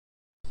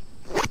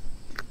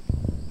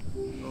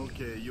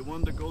Okay, you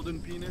want the golden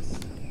penis?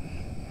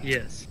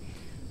 Yes.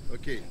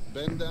 Okay,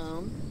 bend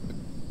down.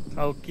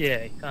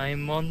 Okay,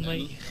 I'm on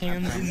my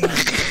hands and I'm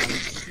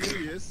knees.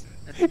 serious.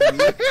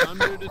 Look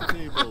under the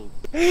table.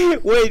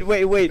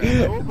 Wait.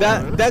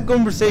 That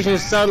conversation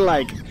sounded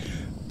like,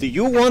 do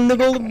you want the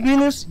golden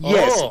penis?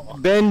 Yes. Oh.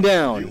 Bend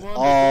down. You want the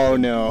Oh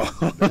golden no.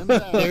 penis? Bend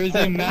down. There is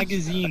a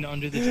magazine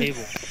under the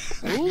table.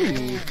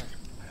 Ooh.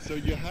 So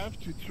you have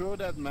to throw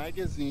that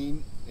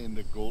magazine in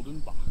the golden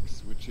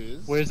box, which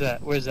is Where's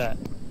that? Where's that?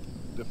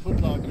 the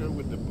footlocker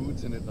with the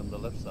boots in it on the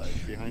left side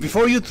behind.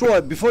 Before you throw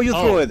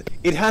it,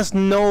 it has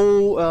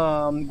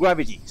no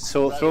gravity,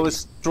 so throw it Gravity.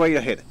 straight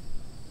ahead.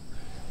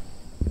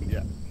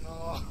 Yeah.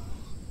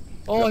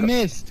 Oh, I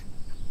missed.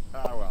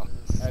 Ah well.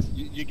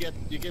 You get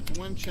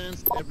one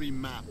chance every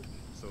map.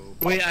 So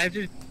Wait, I have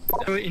to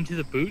throw it into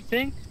the boot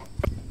thing?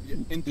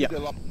 into Yeah. the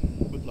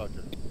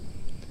footlocker.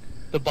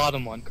 The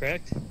bottom one,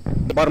 correct?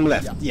 The bottom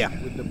left, yeah.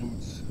 With the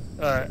boots.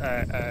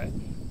 Alright.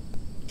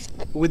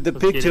 With the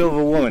Let's get picture it. of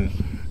a woman.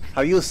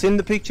 Have you seen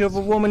the picture of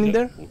a woman in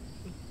there?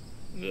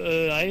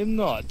 I am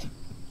not.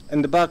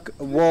 In the back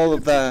wall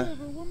of the... Have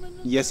a woman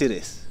in Yes, it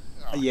is.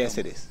 Oh, Yes,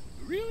 come it is.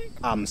 on. Really?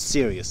 I'm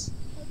serious.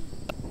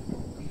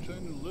 I'm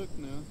trying to look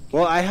now.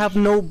 Well, I have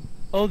no...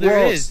 Oh, there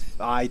walls. is.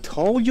 I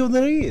told you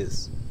there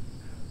is.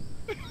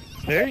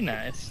 Very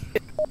nice.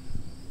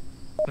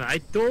 I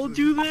told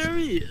you there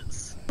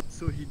is.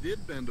 So he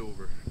did bend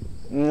over.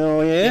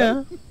 Oh,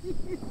 yeah.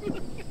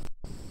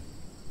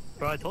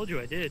 Bro, I told you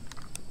I did.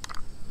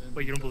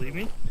 Wait, you don't believe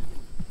me?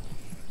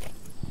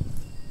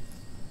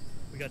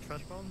 We got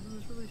trust problems in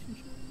this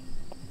relationship?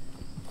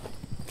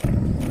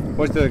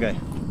 Where's the other guy?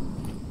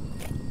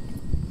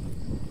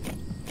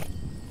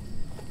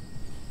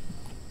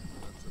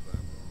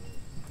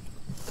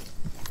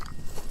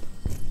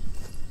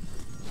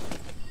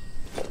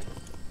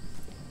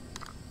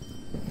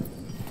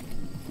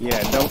 Yeah,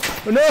 don't...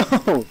 Oh,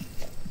 no!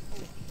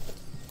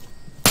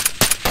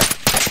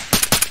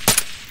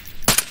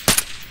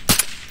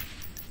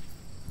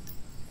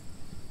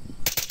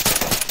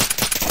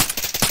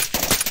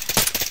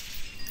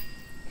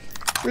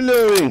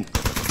 Reloading!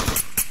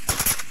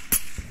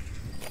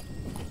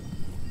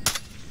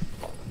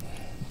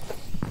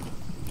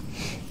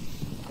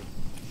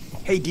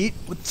 Hey dude,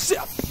 what's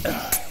up?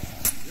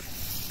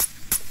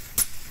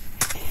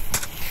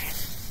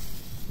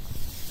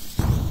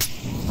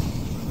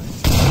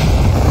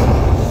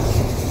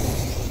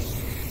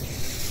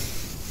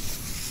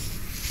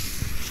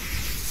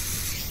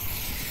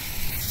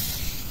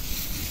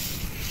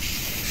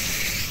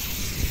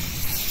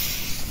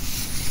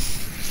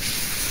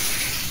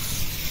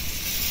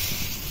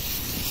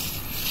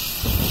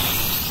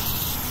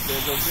 There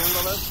goes the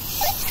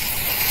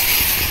envelope.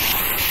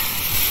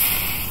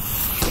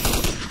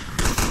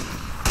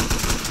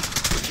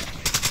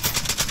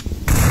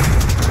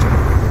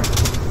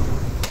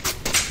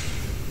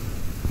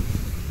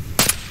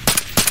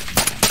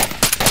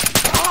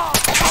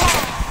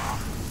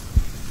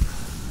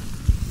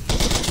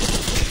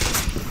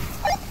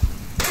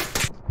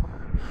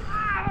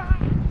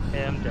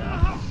 Hey, I'm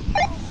down.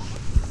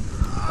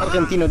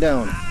 Argentino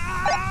down.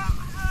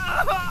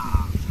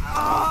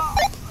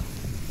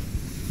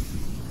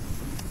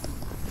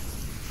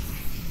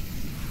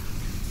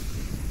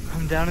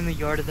 I'm down in the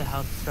yard of the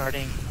house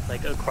starting,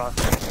 like, across.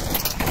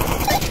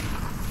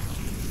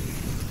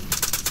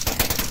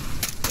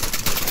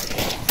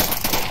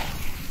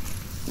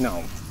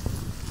 No.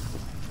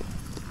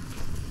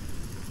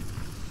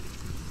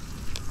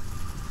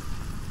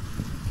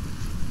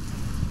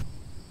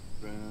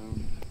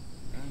 Round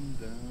and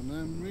down,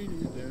 I'm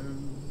really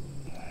down.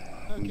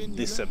 How can you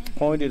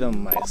Disappointed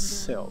on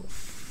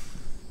myself.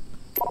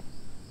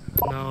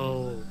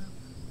 No.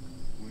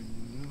 when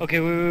you know Okay,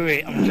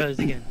 wait. I'm gonna try this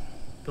again.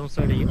 Don't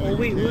start it. Oh,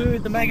 wait.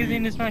 The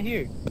magazine is not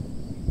here.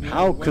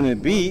 How can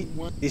it be?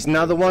 It's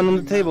not the one on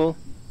the table.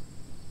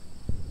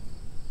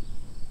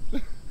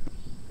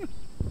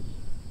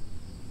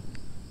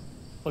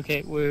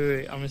 Okay,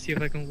 wait. I'm gonna see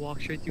if I can walk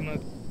straight through my...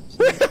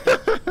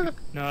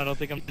 No, I don't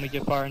think I'm gonna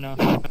get far enough.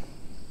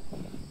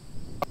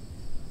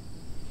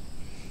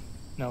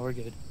 No, we're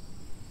good.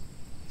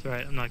 It's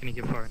alright, I'm not gonna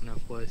get far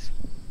enough, boys.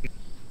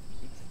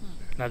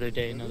 Another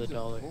day, another There's a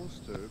dollar.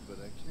 poster, but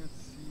I can't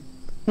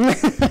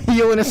see.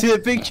 You wanna see the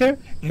picture?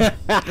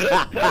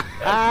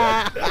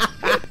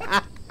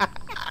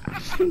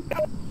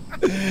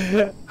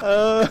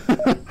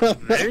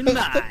 Very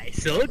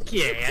nice.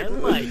 Okay, I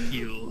like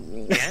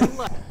you. I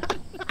like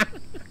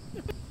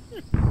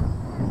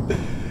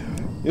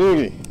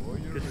Okay.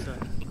 good stuff.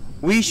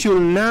 We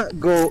should not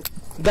go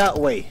that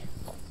way.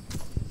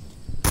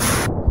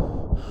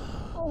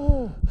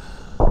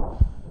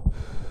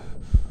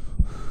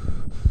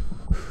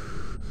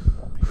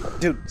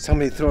 Dude,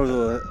 somebody throw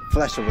the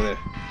flash over there.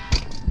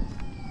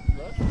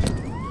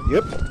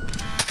 Yep.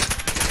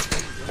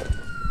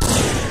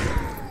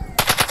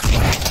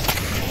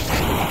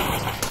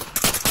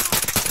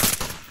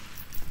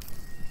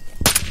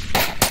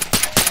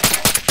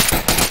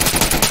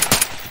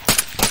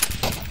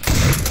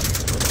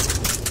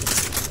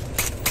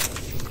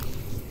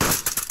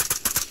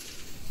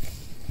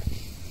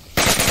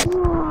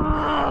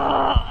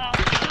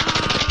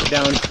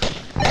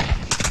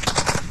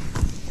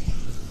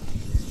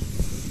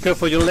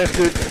 Careful your left,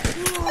 dude. They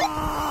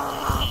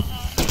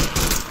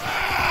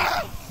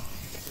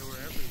were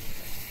everywhere.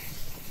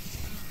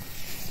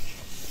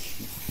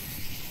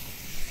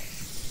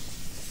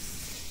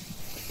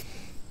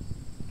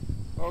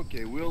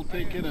 Okay, we'll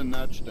take it a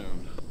notch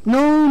down.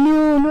 No,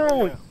 no,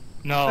 no.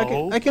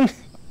 No. I can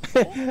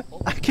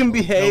I can No, we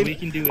behave.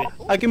 can do it.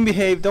 I can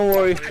behave. Don't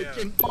worry. I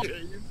can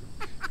behave.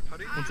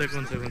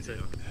 One sec.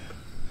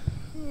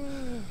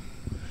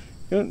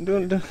 Don't.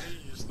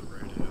 Use the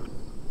right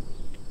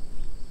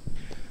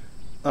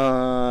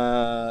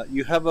hand.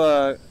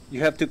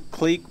 You have to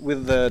click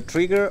with the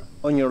trigger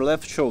on your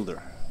left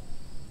shoulder.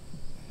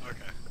 Okay.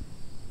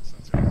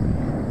 Sounds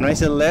good. When I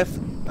say left,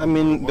 I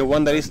mean the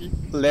one that is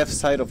left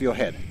side of your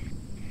head.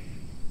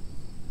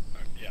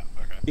 Yeah,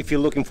 okay. If you're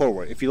looking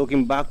forward, if you're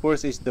looking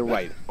backwards, it's the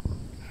right.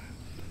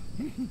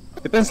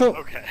 Depends on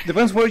Okay.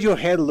 depends where your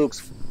head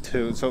looks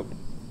to. So,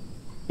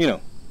 you know.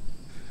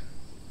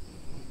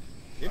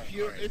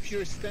 If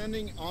you're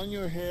standing on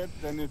your head,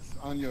 then it's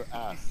on your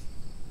ass.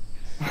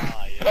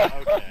 Ah, yeah,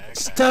 okay.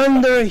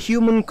 Standard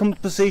human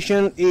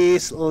composition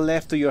is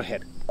left to your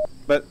head,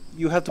 but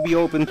you have to be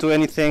open to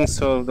anything.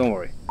 So don't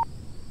worry.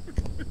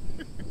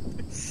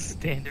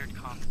 Standard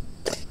comp.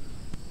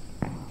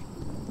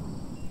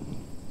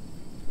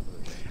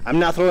 I'm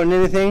not throwing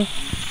anything.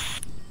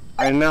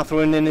 I'm not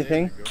throwing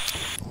anything.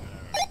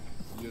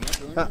 You're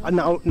not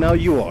doing Now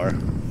you are. No,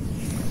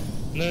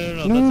 No,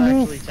 that's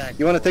no. actually tactical.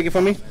 You want to take it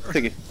from me?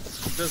 Take it.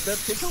 Does that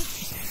tickle?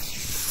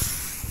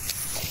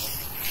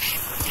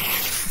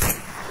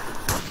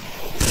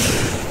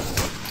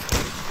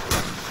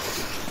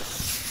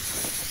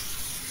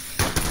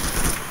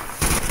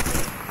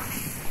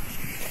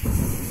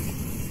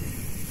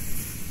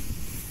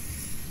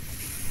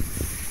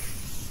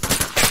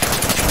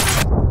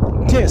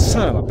 Yes,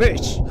 son of a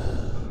bitch.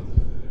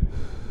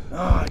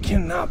 Oh, it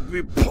cannot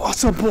be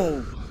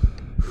possible.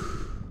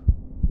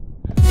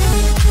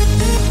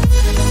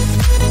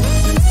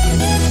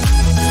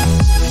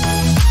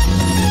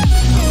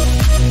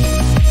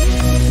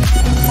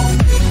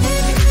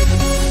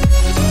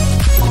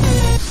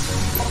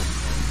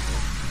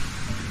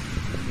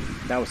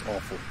 That was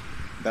awful.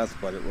 That's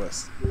what it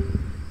was.